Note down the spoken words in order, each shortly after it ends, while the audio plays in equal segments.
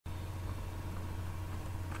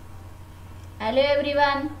Hello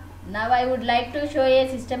everyone. Now I would like to show a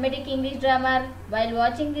systematic English grammar. While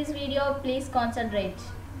watching this video, please concentrate.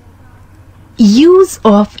 Use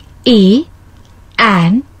of a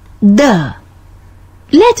and the.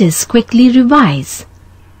 Let us quickly revise.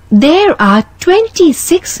 There are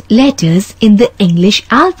 26 letters in the English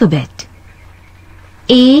alphabet.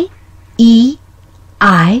 A, E,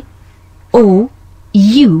 I, O,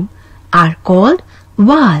 U are called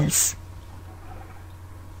vowels.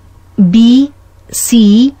 B,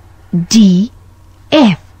 C, D,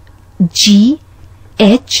 F, G,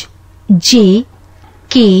 H, J,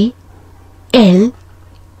 K, L,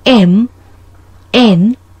 M,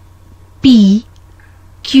 N, P,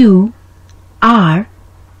 Q, R,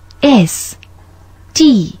 S,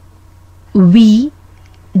 T, V,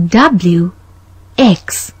 W,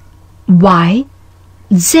 X, Y,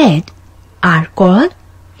 Z are called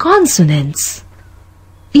consonants.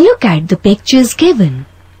 Look at the pictures given.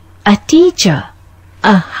 A teacher,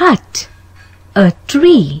 a hut, a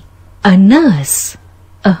tree, a nurse,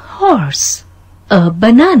 a horse, a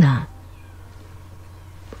banana.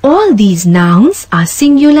 All these nouns are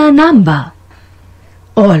singular number.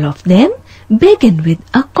 All of them begin with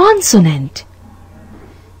a consonant.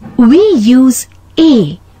 We use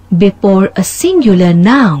a before a singular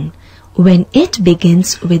noun when it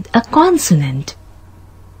begins with a consonant.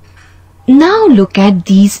 Now look at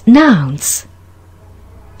these nouns.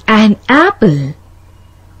 An apple,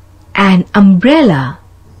 an umbrella,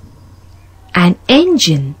 an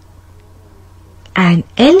engine, an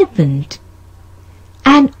elephant,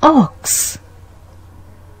 an ox.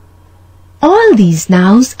 All these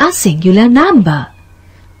nouns are singular number.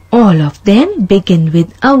 All of them begin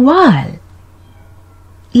with a vowel.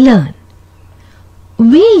 Learn.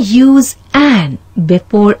 We use an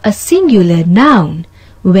before a singular noun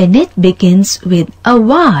when it begins with a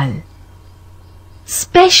vowel.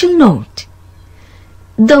 Special note.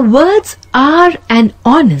 The words are and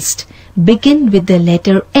honest begin with the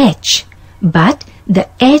letter H, but the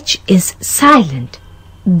H is silent.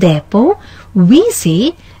 Therefore, we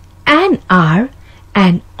say an are,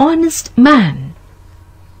 an honest man.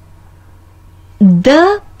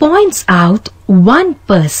 The points out one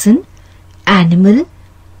person, animal,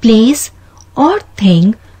 place or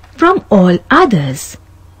thing from all others.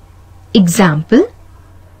 Example: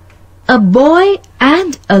 a boy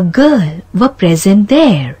and a girl were present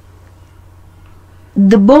there.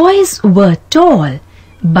 The boys were tall,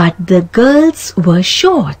 but the girls were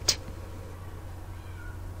short.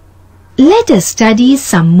 Let us study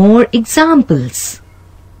some more examples.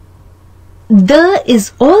 The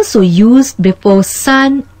is also used before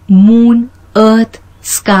sun, moon, earth,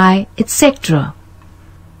 sky, etc.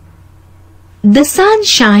 The sun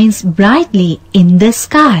shines brightly in the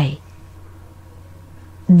sky.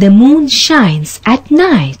 The moon shines at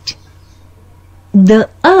night. The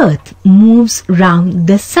earth moves round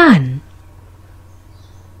the sun.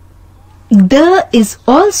 The is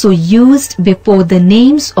also used before the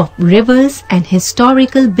names of rivers and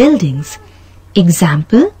historical buildings.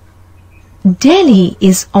 Example: Delhi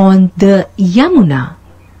is on the Yamuna.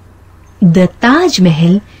 The Taj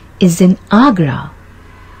Mahal is in Agra.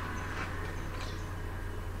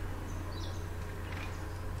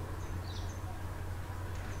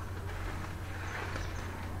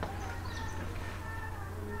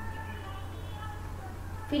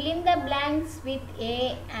 Fill in the blanks with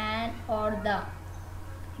a, an or the.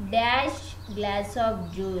 Dash glass of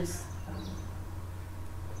juice.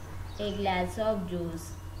 A glass of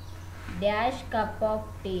juice. Dash cup of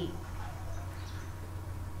tea.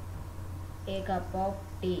 A cup of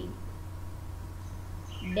tea.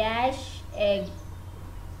 Dash egg.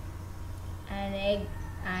 An egg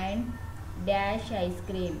and dash ice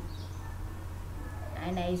cream.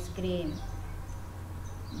 An ice cream.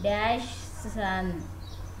 Dash sun.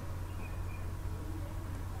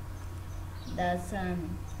 The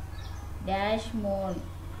sun. Dash moon.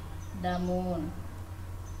 The moon.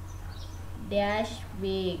 Dash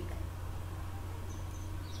week.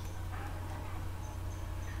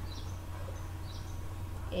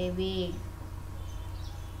 A week.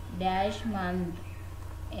 Dash month.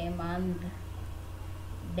 A month.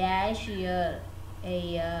 Dash year. A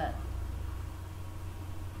year.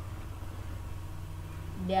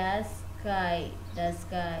 Dash sky. The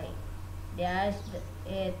sky. Dash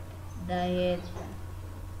earth. The earth.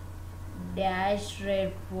 Dash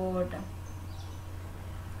red fort.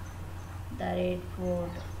 The red fort.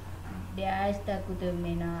 Dash the Qutub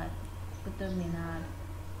Minar. Qutub Minar.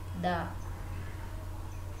 The.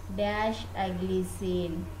 Dash ugly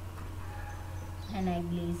scene. An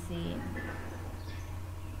ugly scene.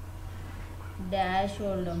 Dash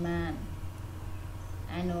older man.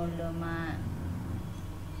 An older man.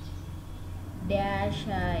 dash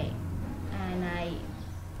eye, an eye,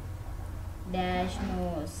 dash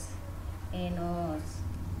nose, a nose,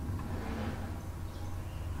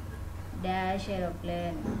 dash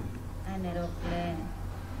aeroplane, an aeroplane,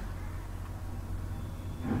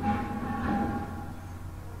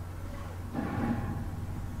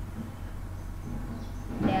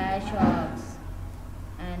 dash ox,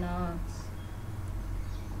 an ox,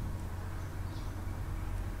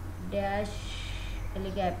 dash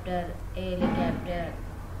helicopter, a helicopter,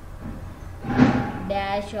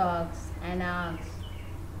 dash ox, an ox,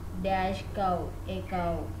 dash cow, a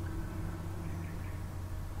cow.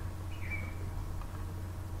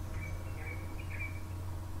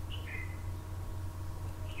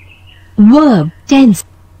 Verb-Tense.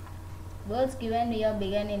 Words given here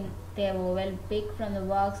begin in their vowel. Pick from the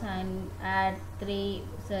box and add 3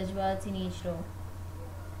 such words in each row.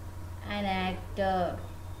 An actor,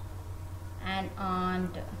 an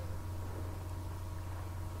aunt,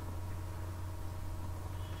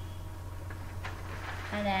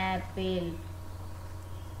 an apple,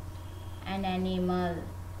 an animal,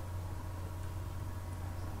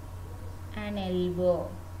 an elbow,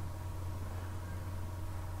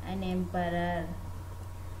 an emperor,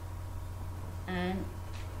 an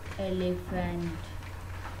elephant,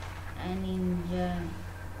 an engine,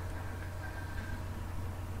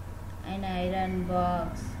 an iron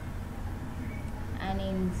box, an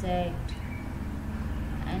insect,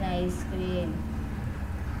 an ice cream,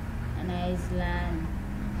 an Iceland,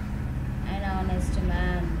 an honest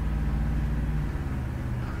man,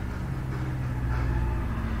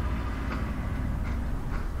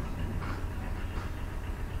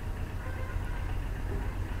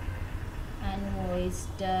 an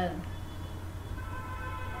oyster,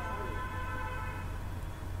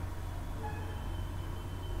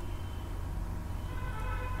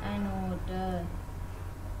 an otter,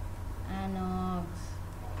 an ox,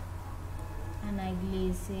 an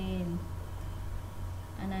ugly scene,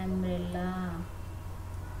 an umbrella,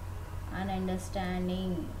 an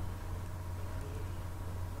understanding.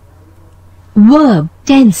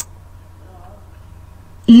 Verb-Tense.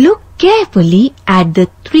 Look carefully at the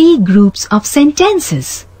 3 groups of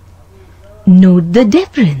sentences. Note the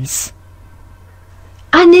difference.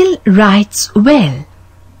 Anil writes well.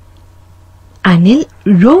 Anil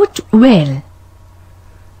wrote well.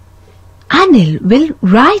 Anil will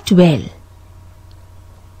write well.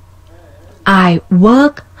 I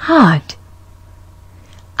work hard.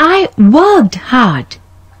 I worked hard.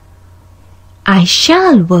 I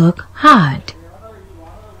shall work hard.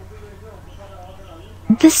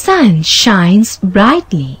 The sun shines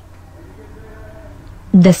brightly.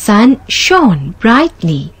 The sun shone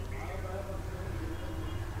brightly.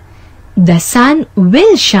 The sun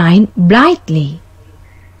will shine brightly.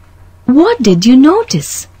 What did you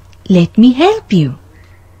notice? Let me help you.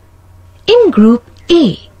 In group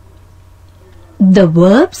A, the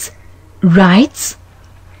verbs writes,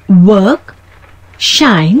 work,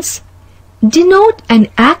 shines denote an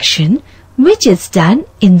action which is done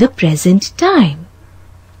in the present time.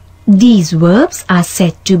 These verbs are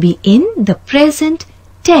said to be in the present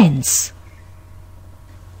tense.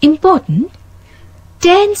 Important,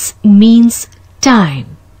 tense means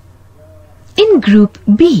time. In group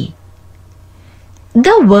B,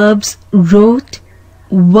 the verbs wrote,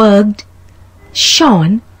 worked,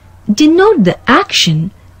 shone denote the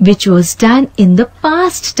action which was done in the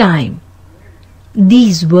past time.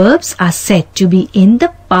 These verbs are said to be in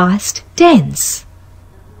the past tense.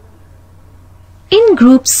 In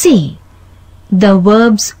group C, the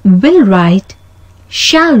verbs will write,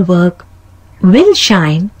 shall work, will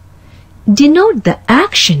shine denote the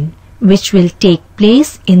action which will take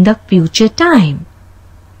place in the future time.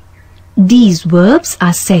 These verbs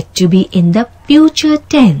are said to be in the future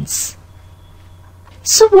tense.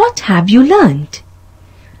 So what have you learnt?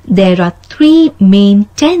 There are 3 main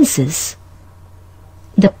tenses: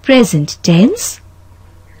 the present tense,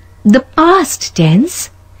 the past tense,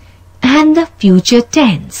 and the future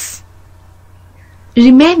tense.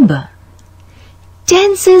 Remember,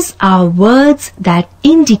 tenses are words that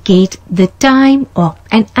indicate the time of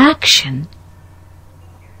an action.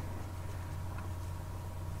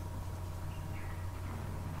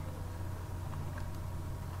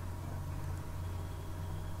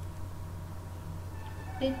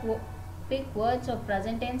 Pick words of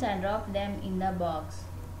present tense and drop them in the box.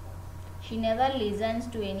 She never listens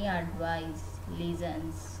to any advice.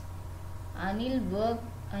 Listens.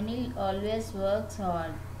 Anil always works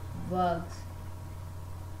hard. Works.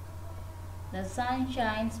 The sun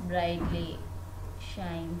shines brightly.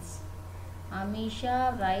 Shines.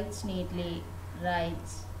 Amisha writes neatly.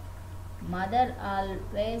 Writes. Mother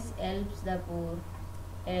always helps the poor.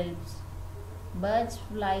 Helps. Birds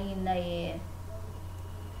fly in the air.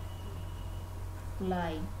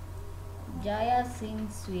 Fly. Jaya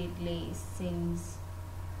sings sweetly. Sings.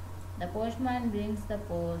 The postman brings the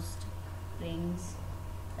post. Brings.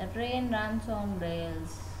 The train runs on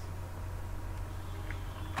rails.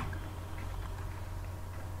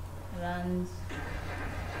 Runs.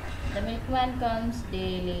 The milkman comes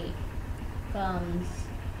daily. Comes.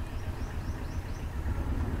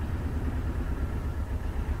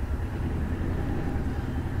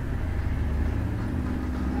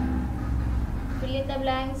 Fill in the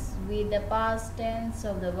blanks with the past tense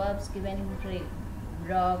of the verbs given in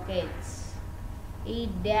brackets. He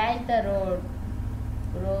dashed the road.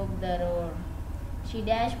 Broke the road. She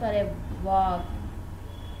dashed for a walk.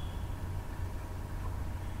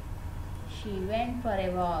 She went for a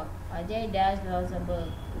walk. Ajay dashed was a book.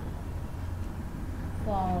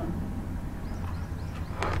 Found.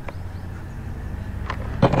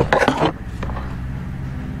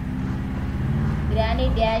 Granny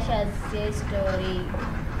dashed us a story.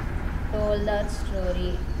 Told that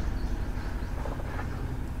story.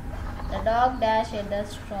 The dog dashed at the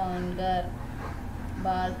stronger.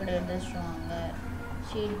 Barked at the stronger.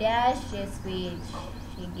 She dashed a speech.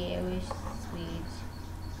 She gave a speech.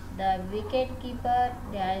 The wicket keeper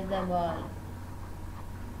dashed the ball.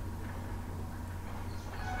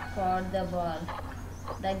 Caught the ball.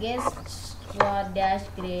 The guests were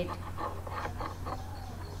dashed great.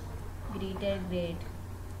 Greeted great.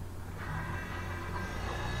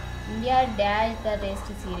 India dashed the test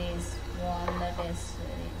series. Won the test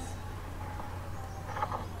series.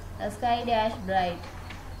 The sky dashed bright.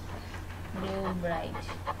 Grew bright.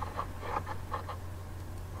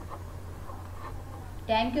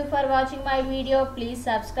 Thank you for watching my video. Please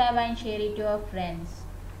subscribe and share it to your friends.